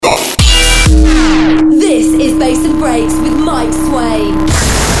Breaks with Mike Swain.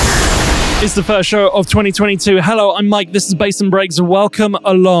 It's the first show of 2022. Hello, I'm Mike. This is Bass and Breaks. Welcome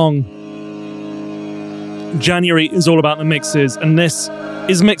along. January is all about the mixes, and this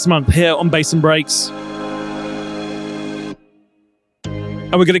is Mix Month here on Bass and Breaks.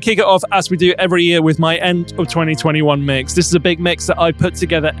 And we're going to kick it off as we do every year with my end of 2021 mix. This is a big mix that I put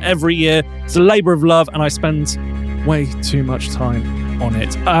together every year. It's a labour of love, and I spend way too much time on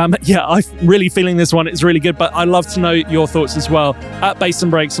it. I'm really feeling this one. It's really good, but I'd love to know your thoughts as well. At Bass and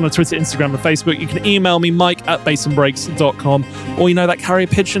Breaks on Twitter, Instagram, and Facebook. You can email me, mike@bassandbreaks.com. Or that carrier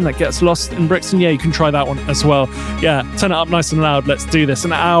pigeon that gets lost in Brixton. Yeah, you can try that one as well. Yeah, turn it up nice and loud. Let's do this.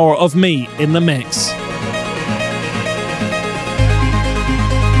 An hour of me in the mix.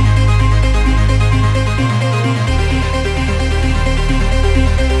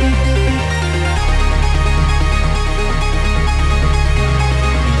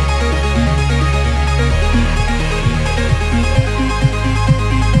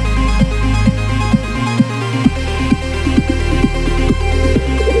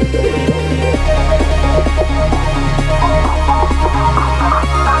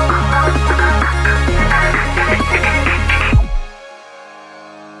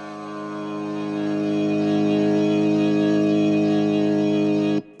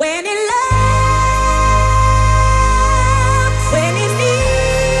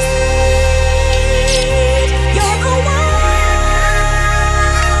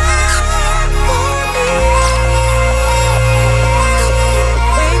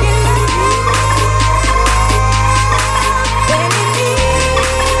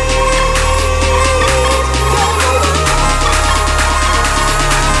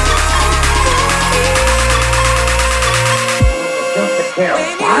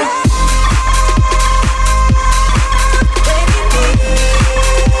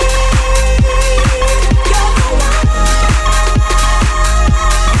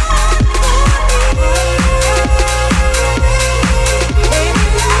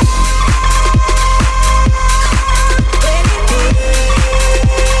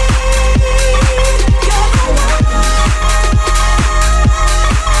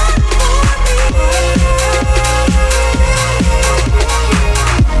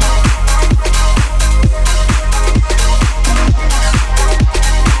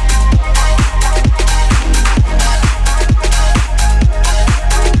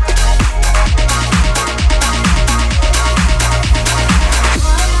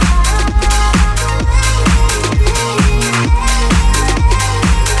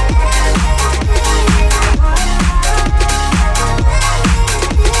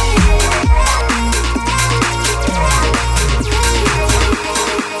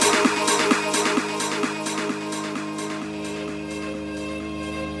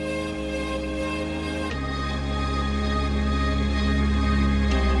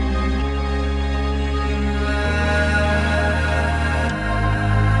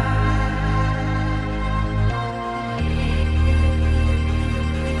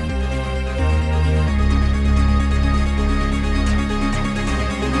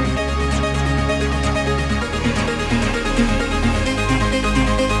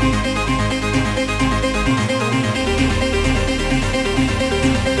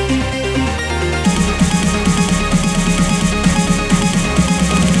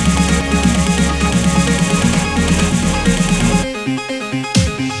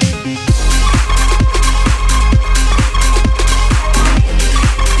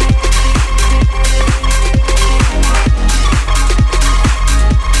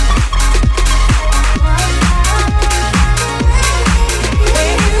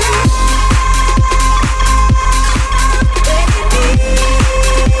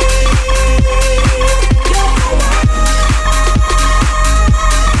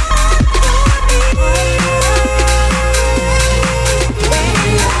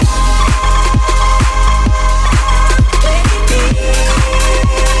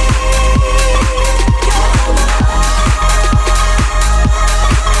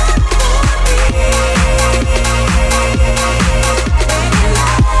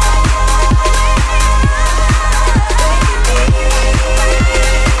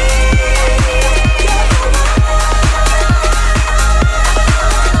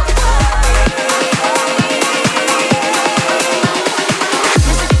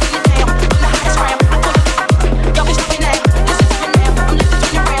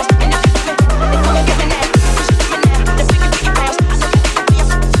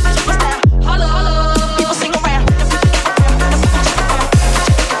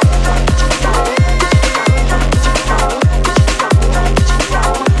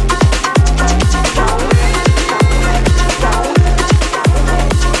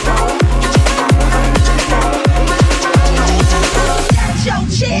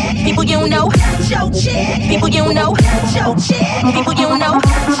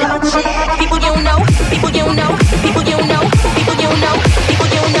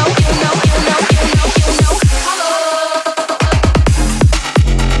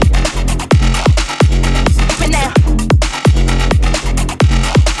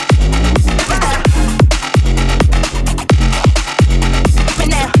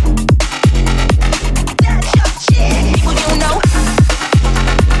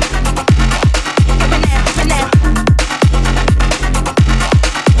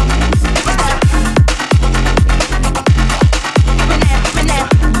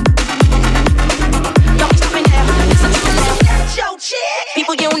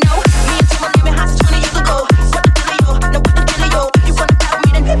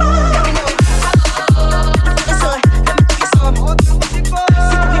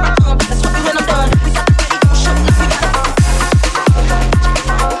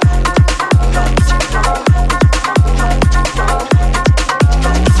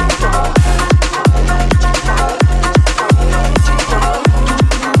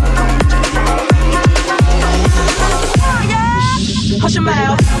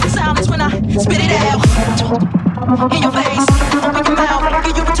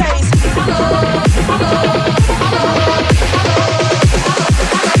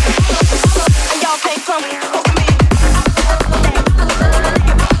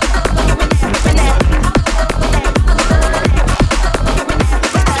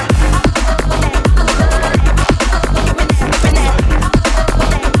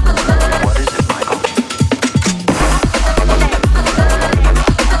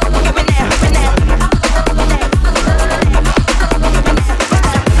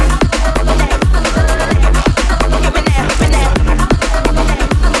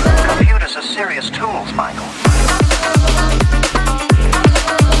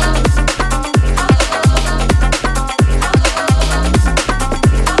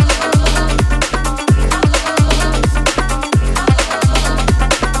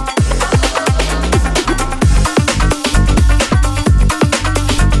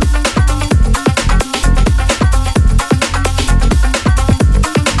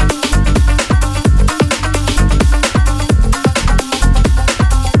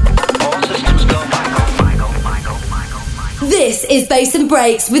 Bass and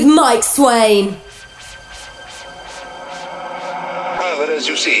Breaks with Mike Swain. But as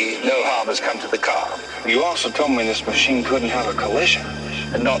you see, no harm has come to the car. You also told me this machine couldn't have a collision,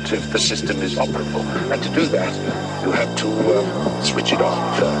 and not if the system is operable. And to do that, you have to switch it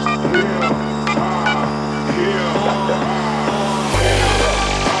on first.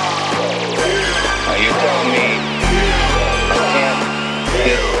 Now you tell me I can't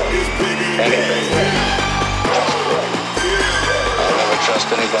hit anything. I'll never trust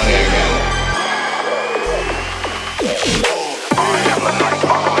anybody again. I am the night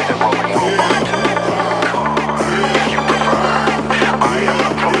operated rolling robot. If you prefer, I am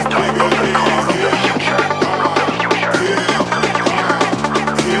the prototype of the car of the future.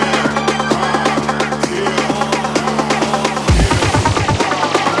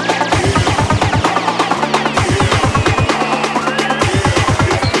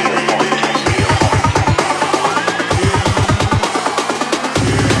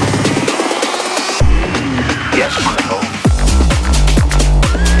 Yes, Michael.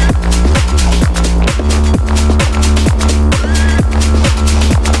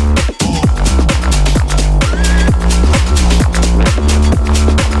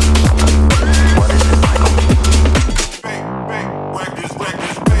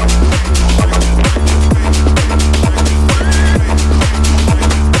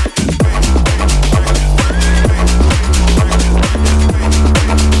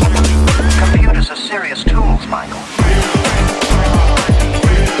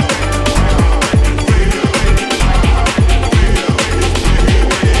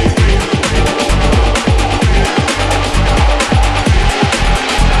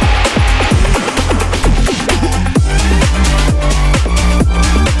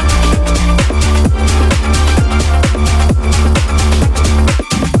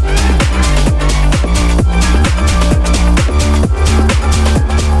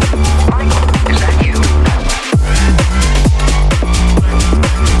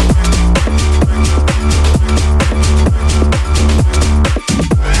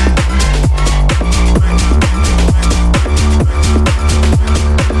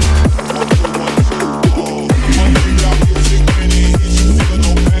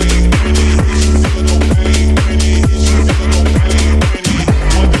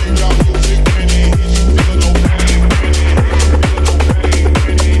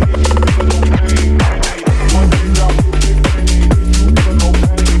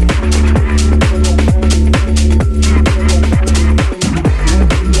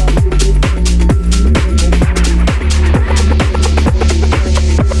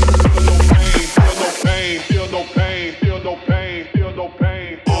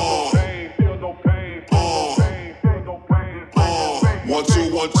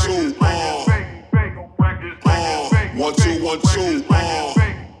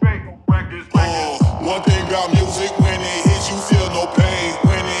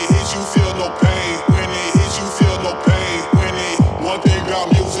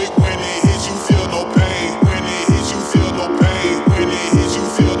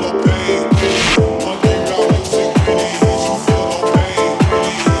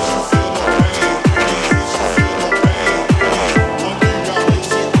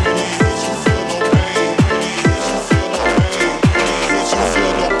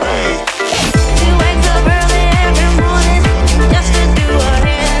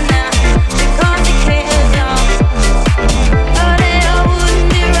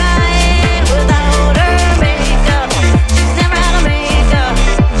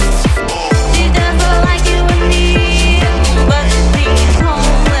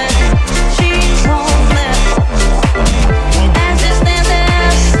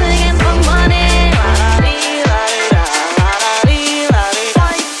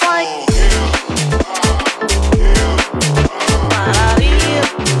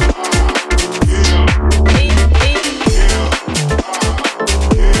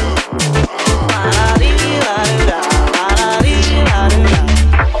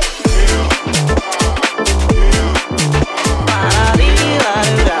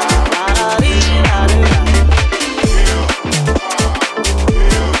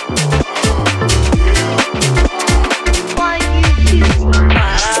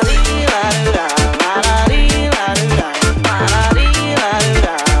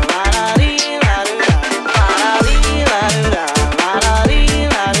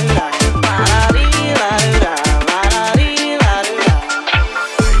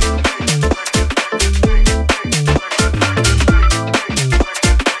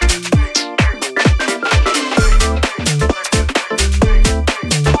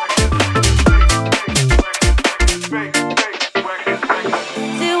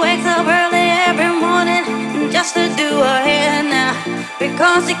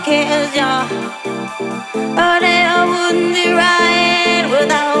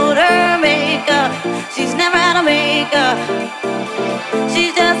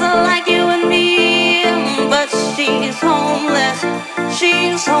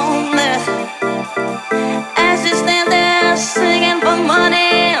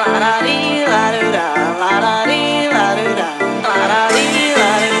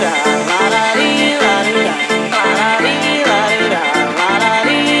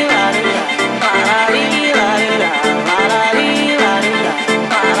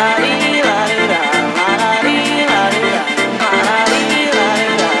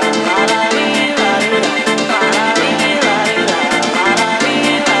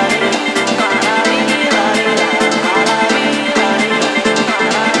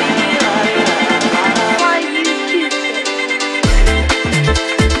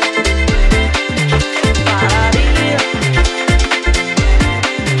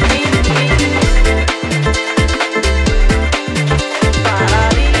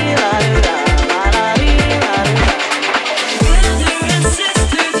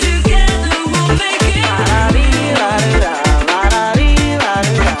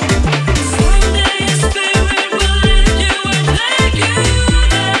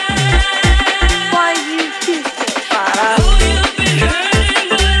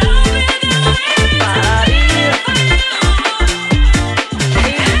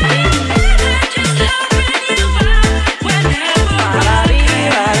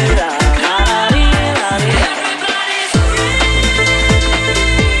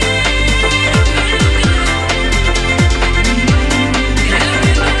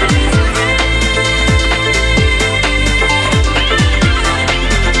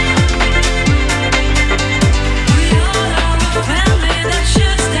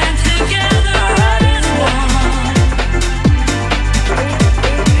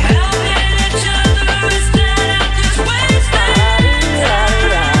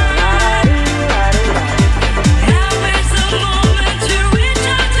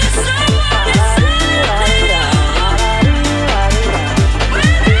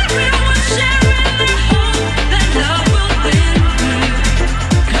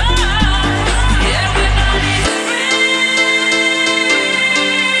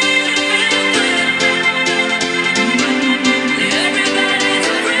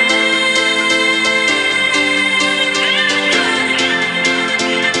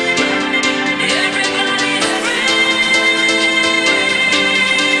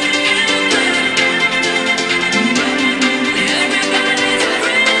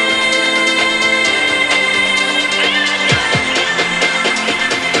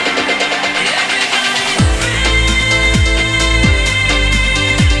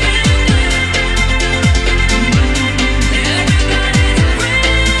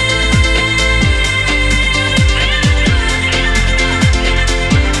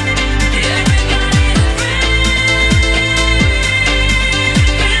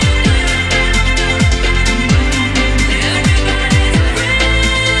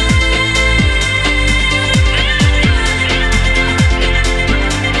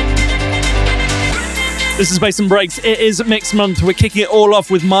 This is Bass and Breaks. It is Mix Month. We're kicking it all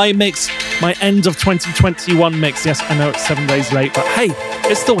off with my mix, my end of 2021 mix. Yes, I know it's 7 days late, but hey,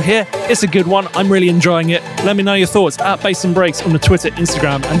 it's still here. It's a good one. I'm really enjoying it. Let me know your thoughts at Bass and Breaks on the Twitter,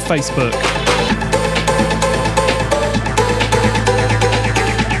 Instagram, and Facebook.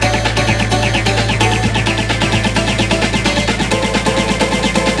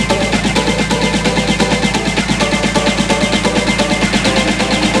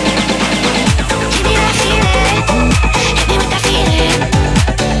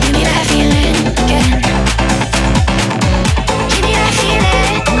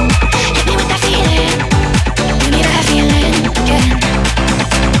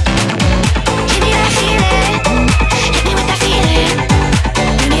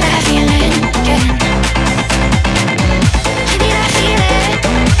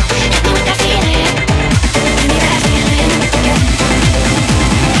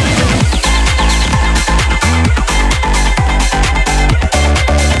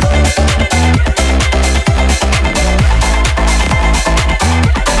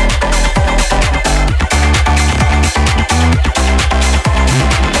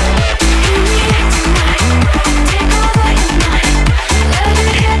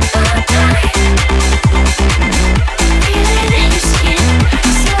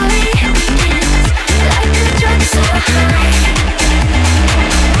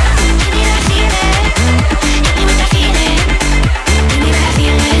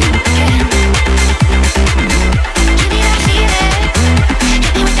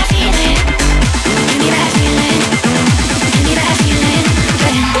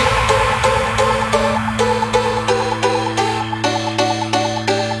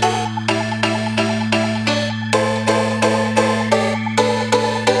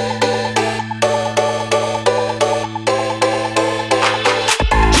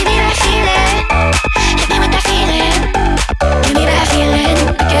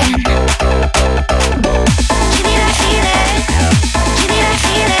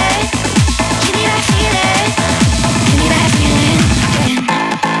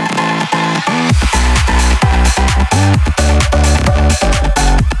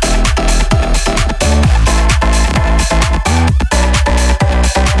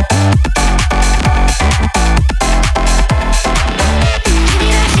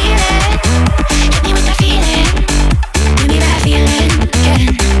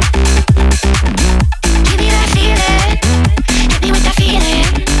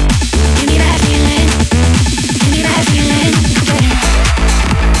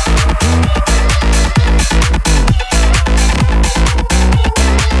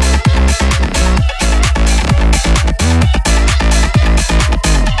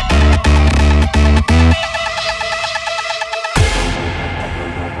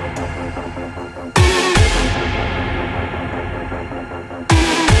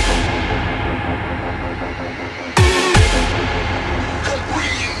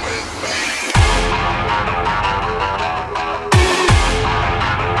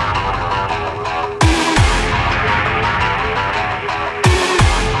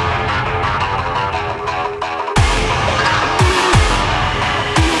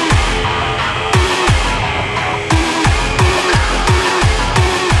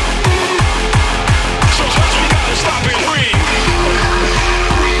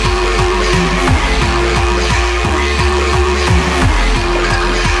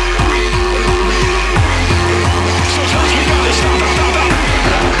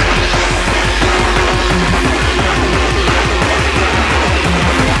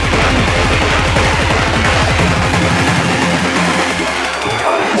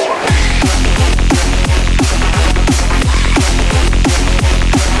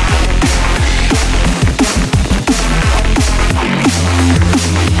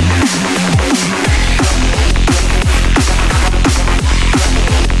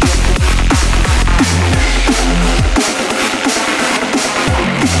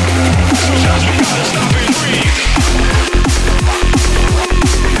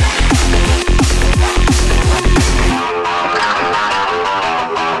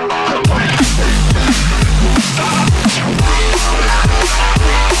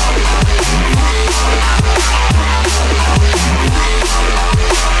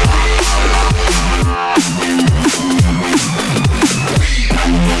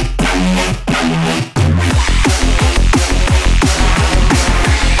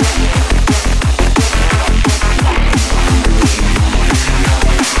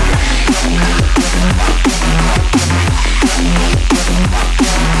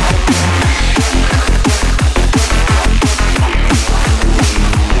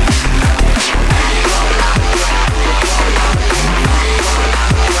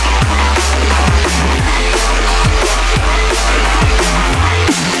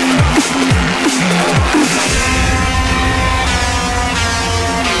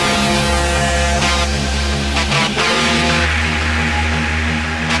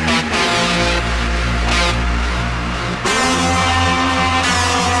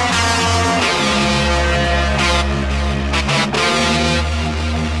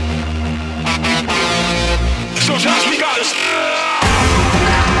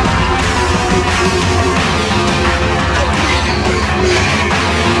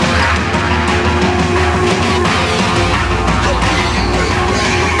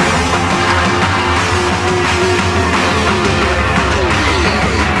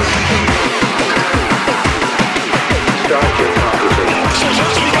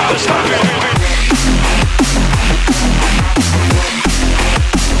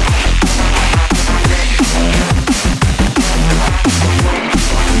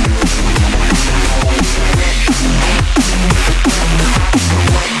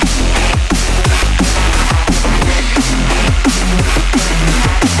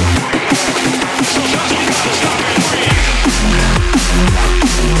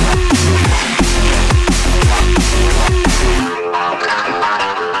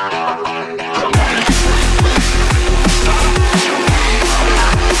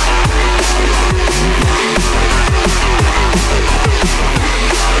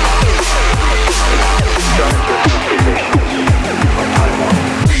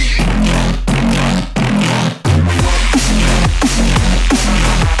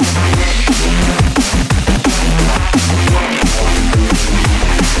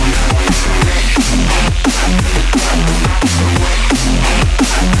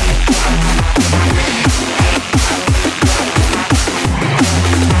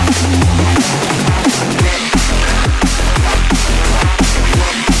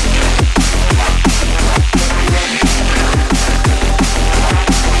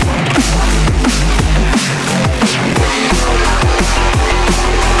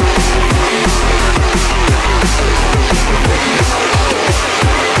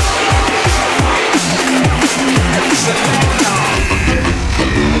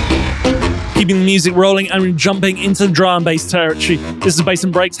 keeping the music rolling and jumping into drum and bass territory. This is Bass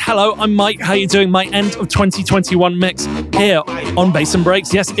and Breaks. Hello, I'm Mike. How you doing? My end of 2021 mix here on Bass and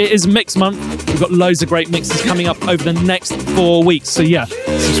Breaks. Yes, it is mix month. We've got loads of great mixes coming up over the next 4 weeks. So yeah,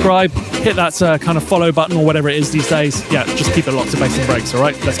 subscribe, hit that kind of follow button or whatever it is these days. Yeah, just keep it locked to Bass and Breaks. All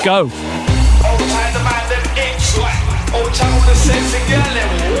right, let's go.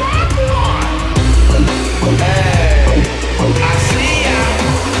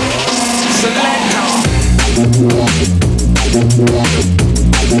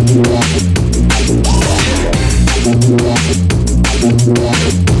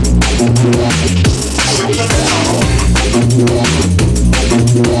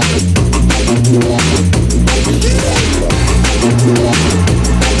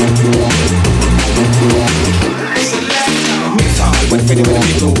 Ready with a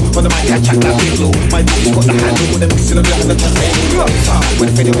big low, on the mic I check that big low. My DJ got the handle with a mix in the blood and the turntable.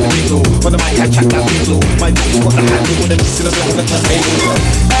 Ready with a big low, on the mic I check that big low. My DJ got the handle with a mix in the blood and the turntable.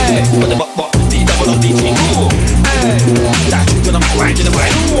 Hey, with the buck, D double on DJ. Hey, that trick on the mic right in the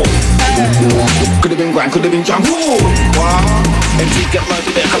right. Hey, could have been grind, could have been jump. Wow, MC get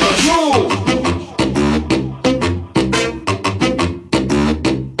murdered there, commercial.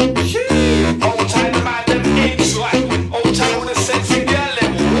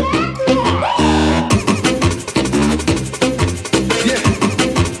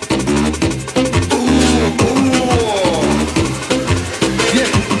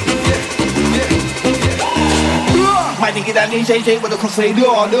 That DJ with a crossfade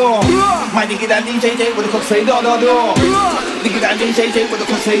door. My nigga that DJ with a crossfade door. Nigga that DJ with a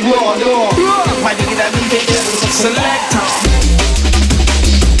crossfade door. My nigga that DJ with a crossfade selector.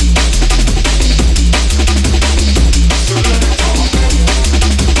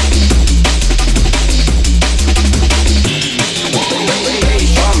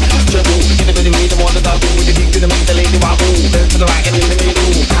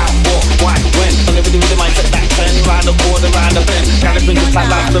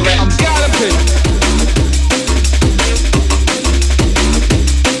 I'm galloping.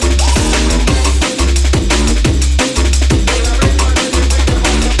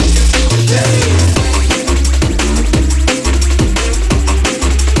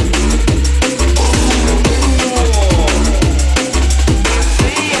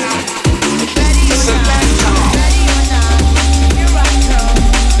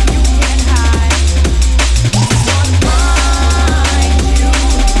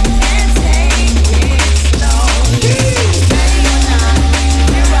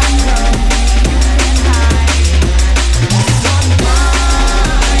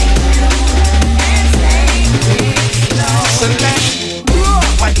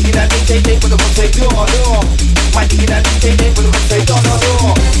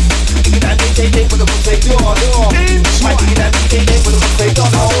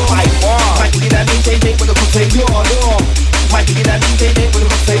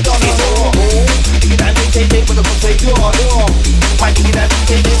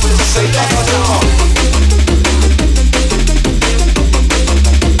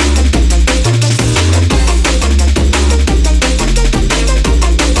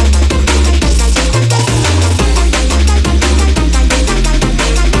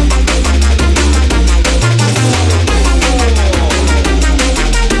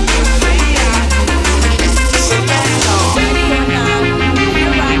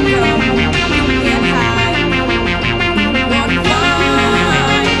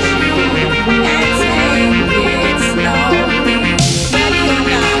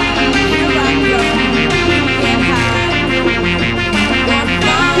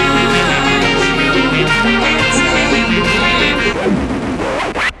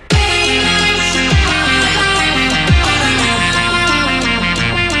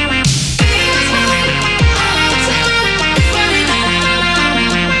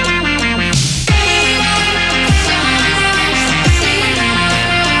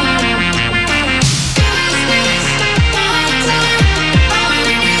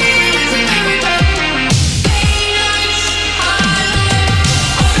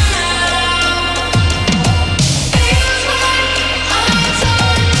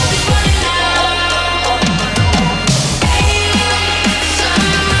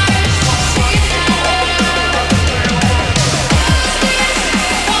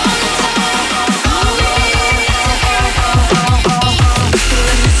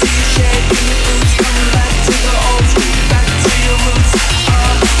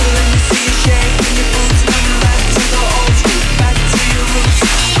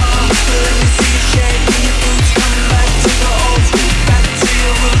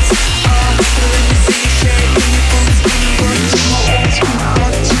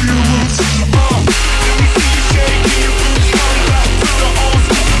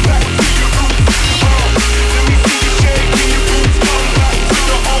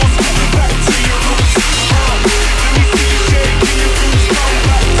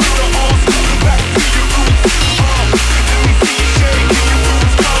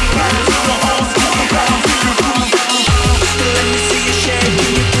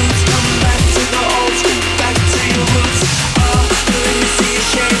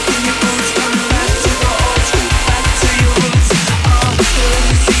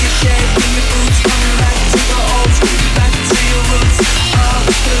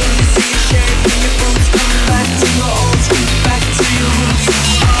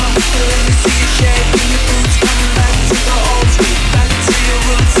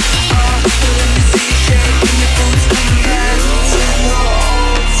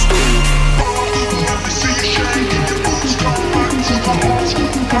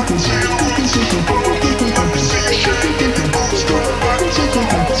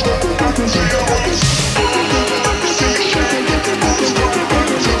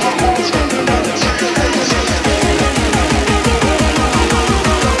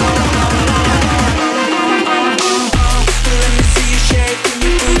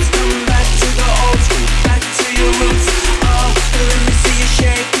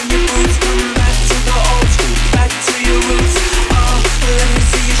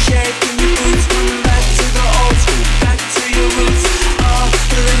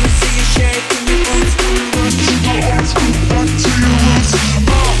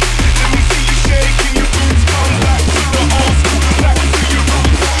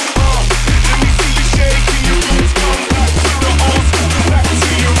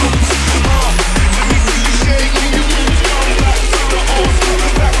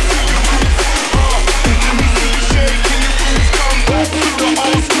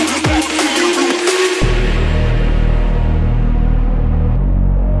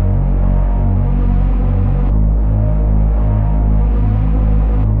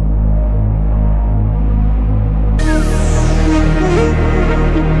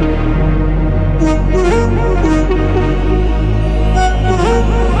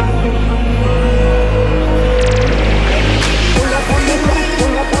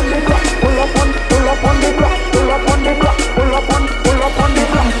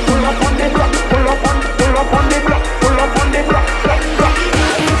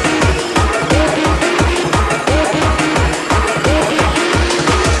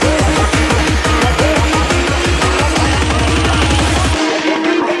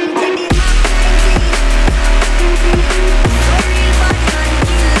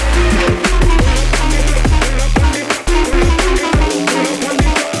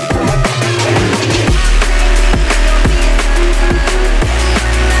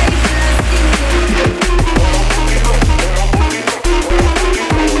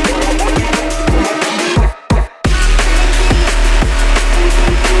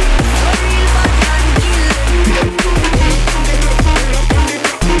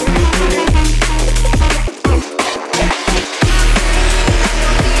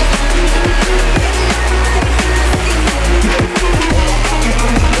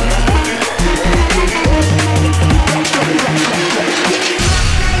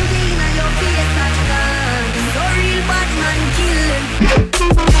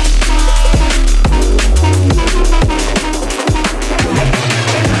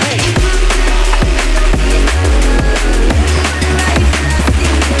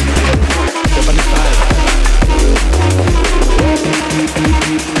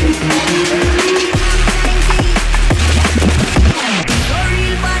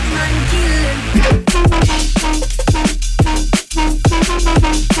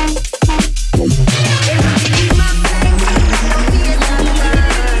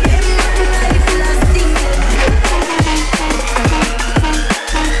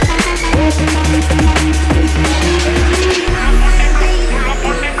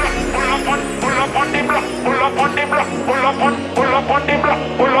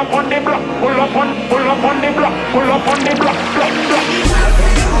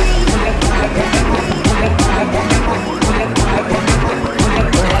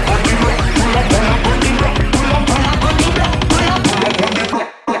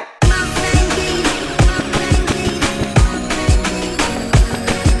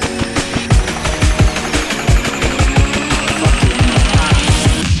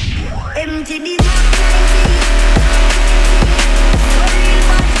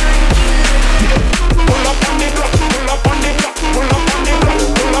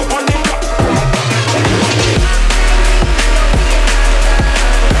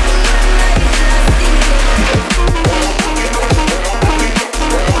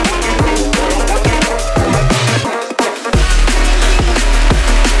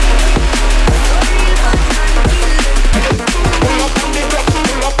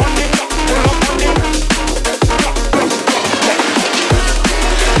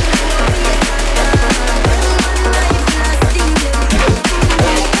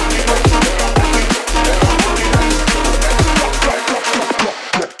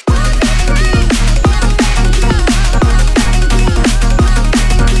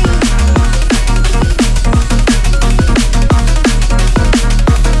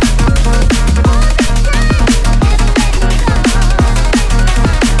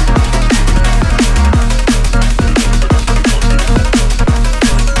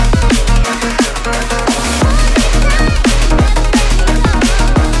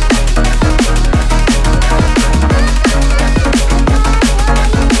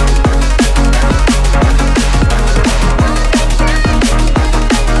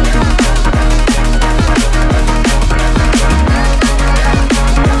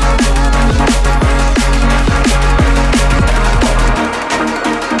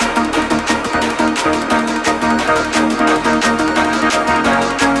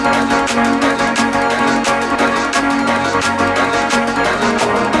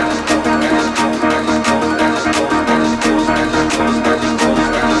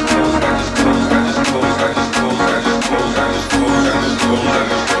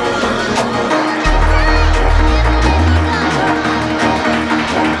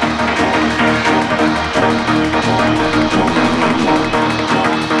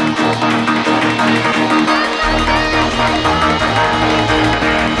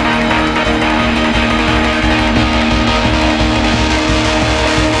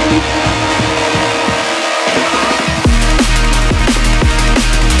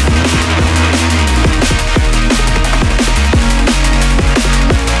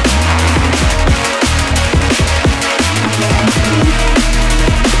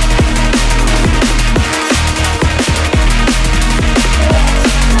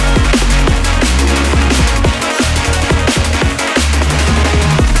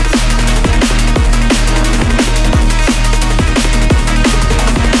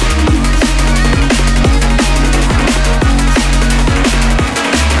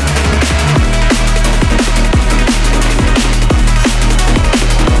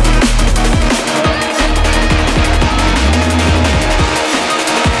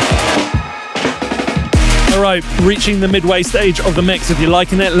 Right, reaching the midway stage of the mix. If you're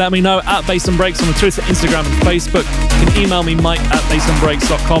liking it, let me know at Bass and Breaks on the Twitter, Instagram, and Facebook. You can email me,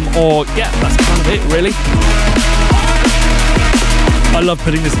 mike@bassandbreaks.com, or yeah, that's kind of it, really. I love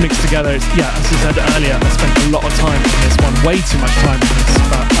putting this mix together. As I said earlier, I spent a lot of time on this one, way too much time on this,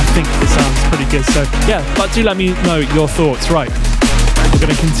 but I think it sounds pretty good. So yeah, but do let me know your thoughts. Right, we're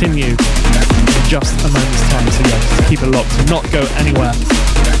going to continue in just a moment's time. So yeah, just keep it locked and not go anywhere.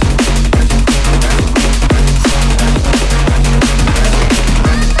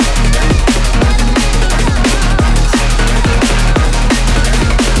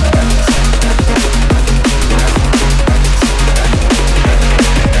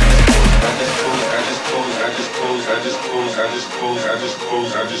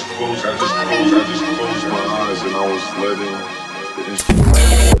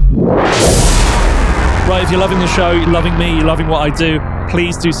 Right, if you're loving the show, you're loving me, you're loving what I do,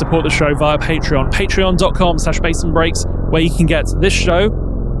 please do support the show via Patreon. Patreon.com/bassandbreaks, where you can get this show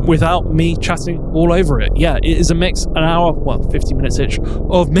without me chatting all over it. Yeah, it is a mix, an hour, 50 minutes each,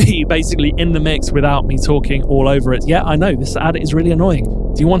 of me basically in the mix without me talking all over it. Yeah, I know, this ad is really annoying.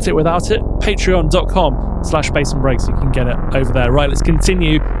 Do you want it without it? Patreon.com/bassandbreaks, you can get it over there. Right, let's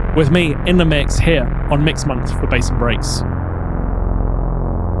continue with me in the mix here on Mix Month for Bass and Breaks.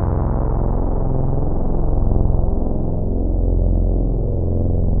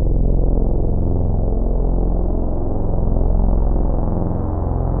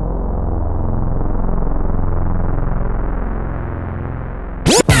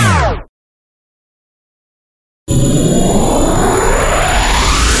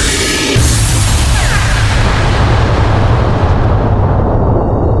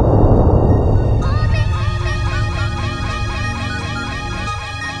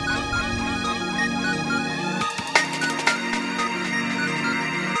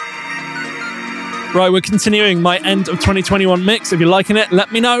 Right, we're continuing my end of 2021 mix. If you're liking it,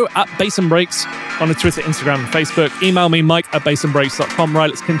 let me know at Bass and Breaks on the Twitter, Instagram, and Facebook. Email me, mike@bassandbreaks.com. Right,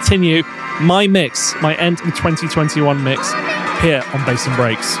 let's continue my mix, my end of 2021 mix here on Bass and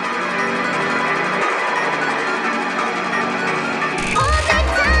Breaks.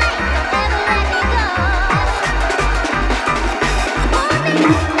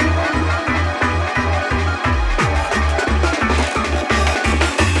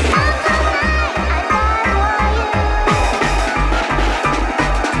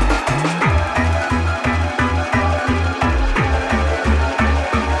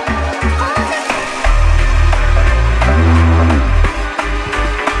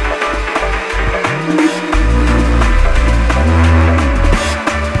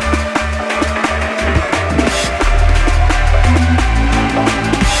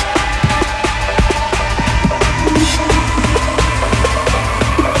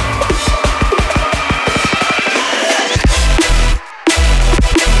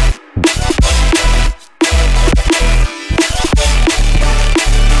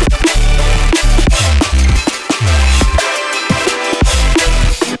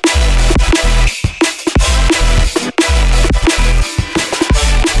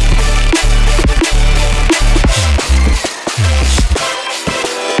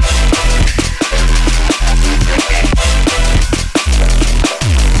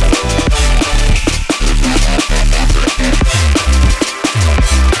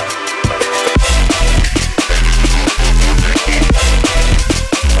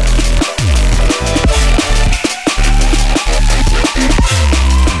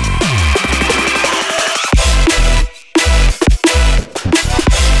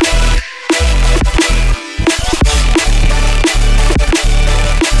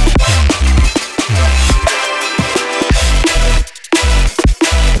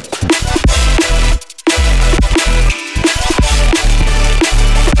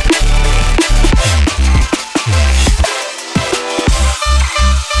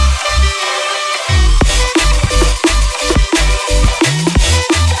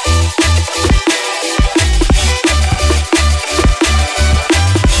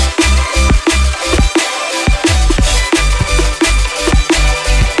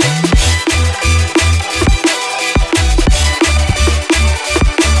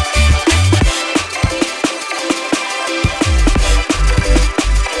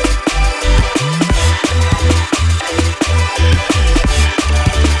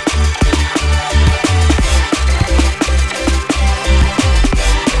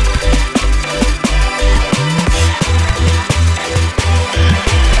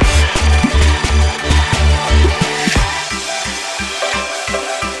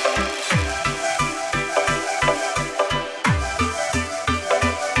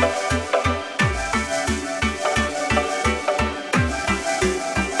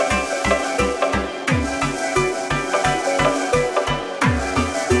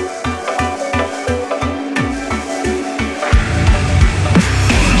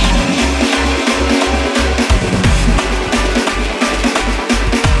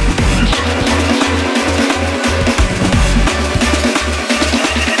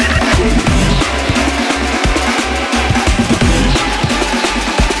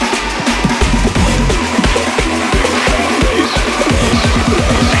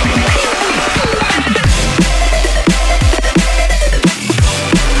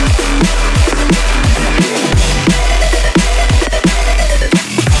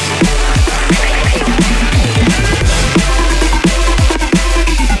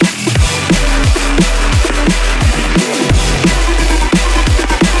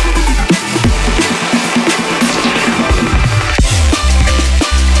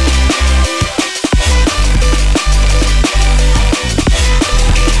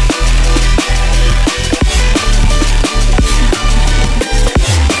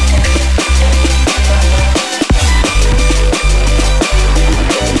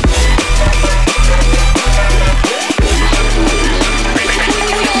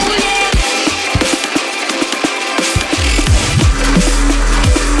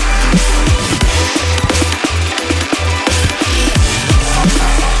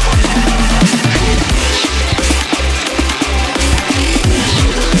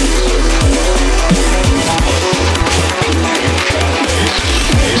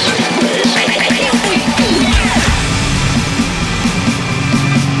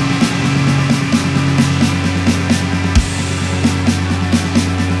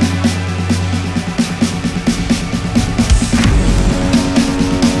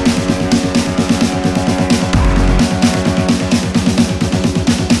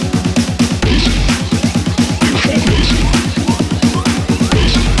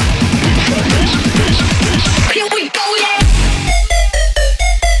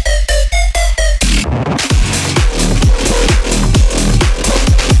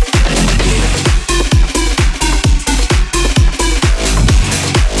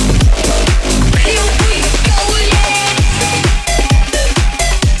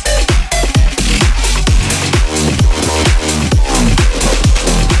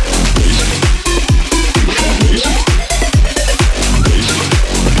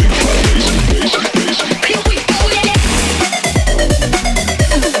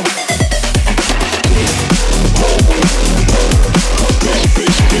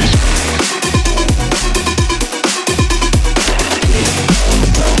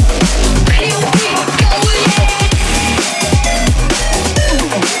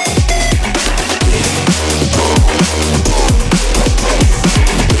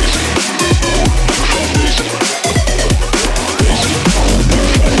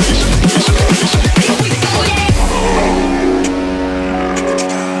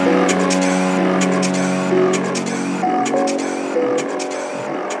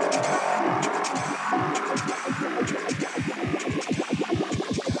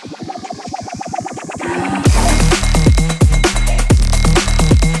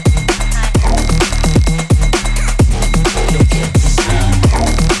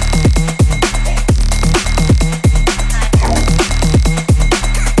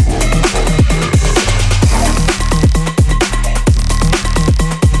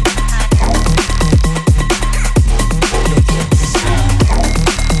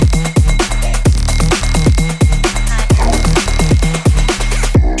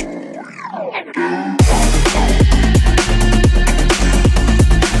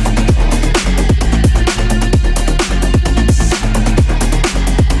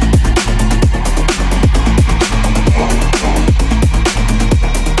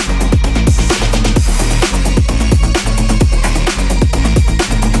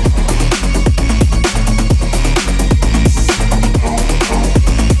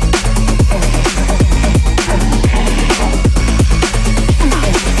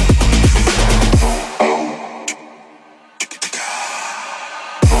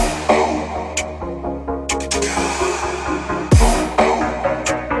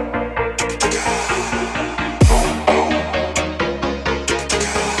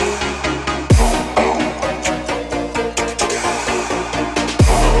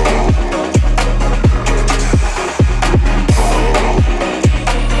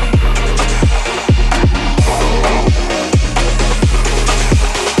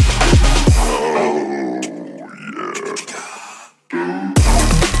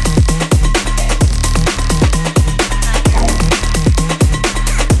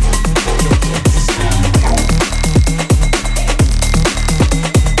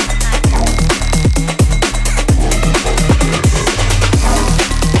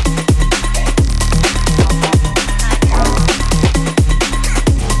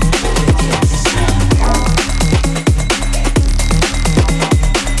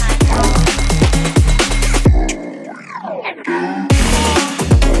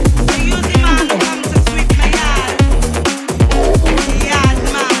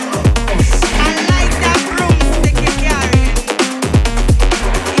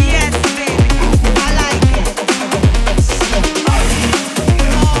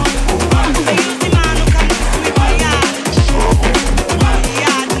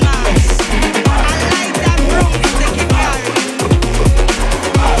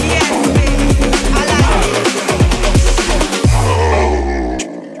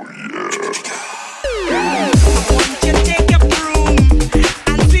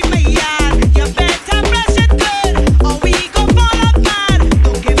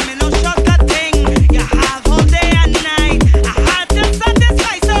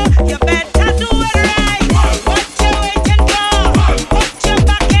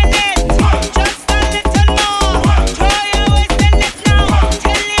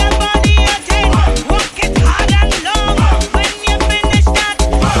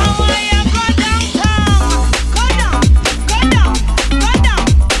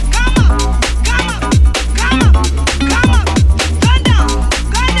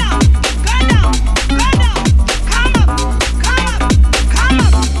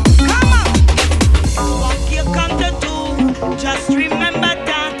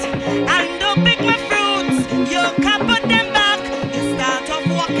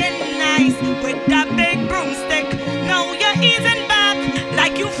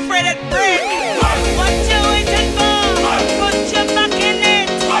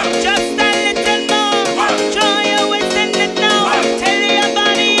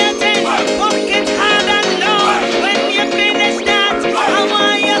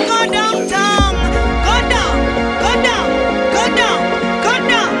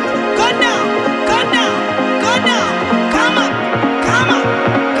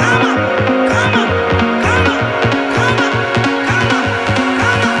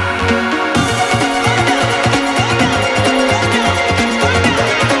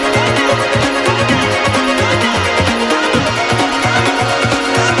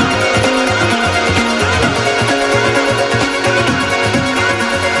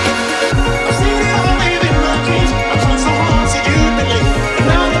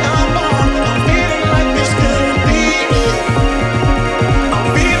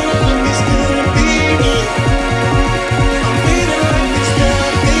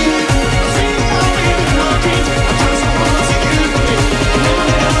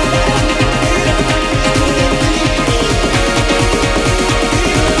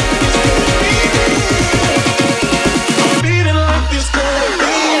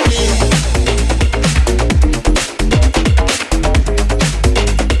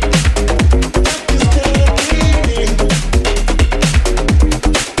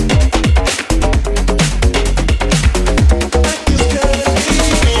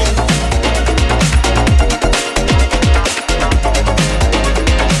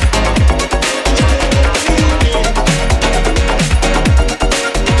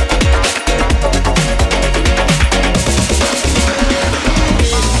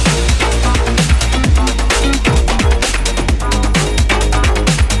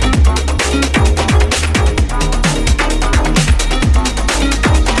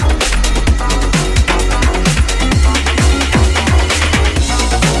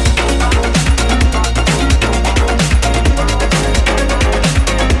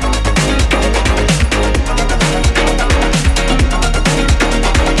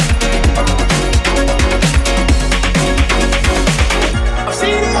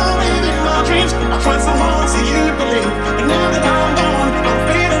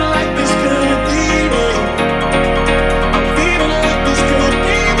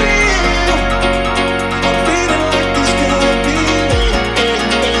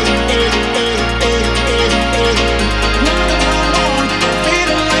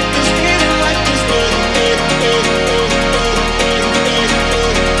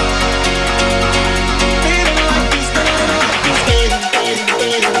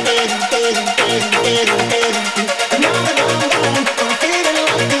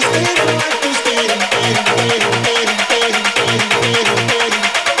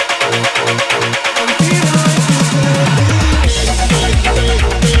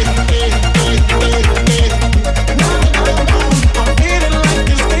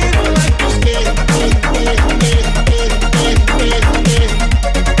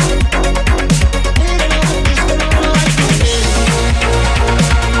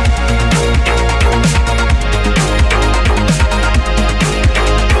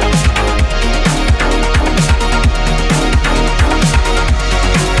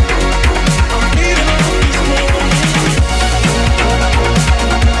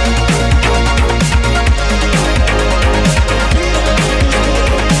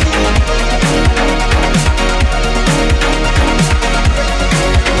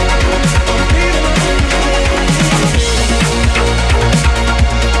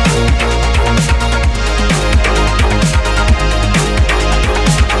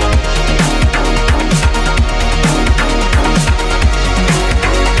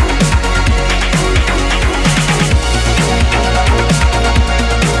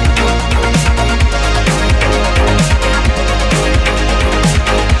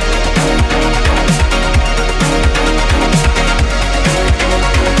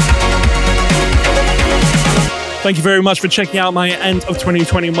 Thank you very much for checking out my end of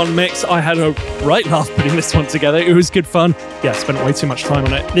 2021 mix. I had a right laugh putting this one together. It was good fun. Yeah, I spent way too much time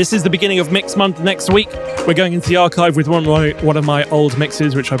on it. This is the beginning of Mix Month. Next week, we're going into the archive with one of my old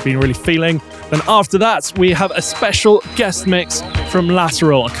mixes, which I've been really feeling. Then after that, we have a special guest mix from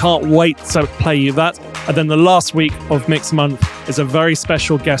Lateral. I can't wait to play you that. And then the last week of Mix Month is a very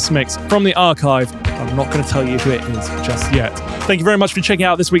special guest mix from the archive. I'm not going to tell you who it is just yet. Thank you very much for checking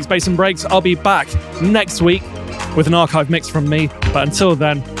out this week's Bass and Breaks. I'll be back next week with an archive mix from me. But until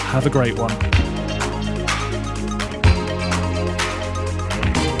then, have a great one.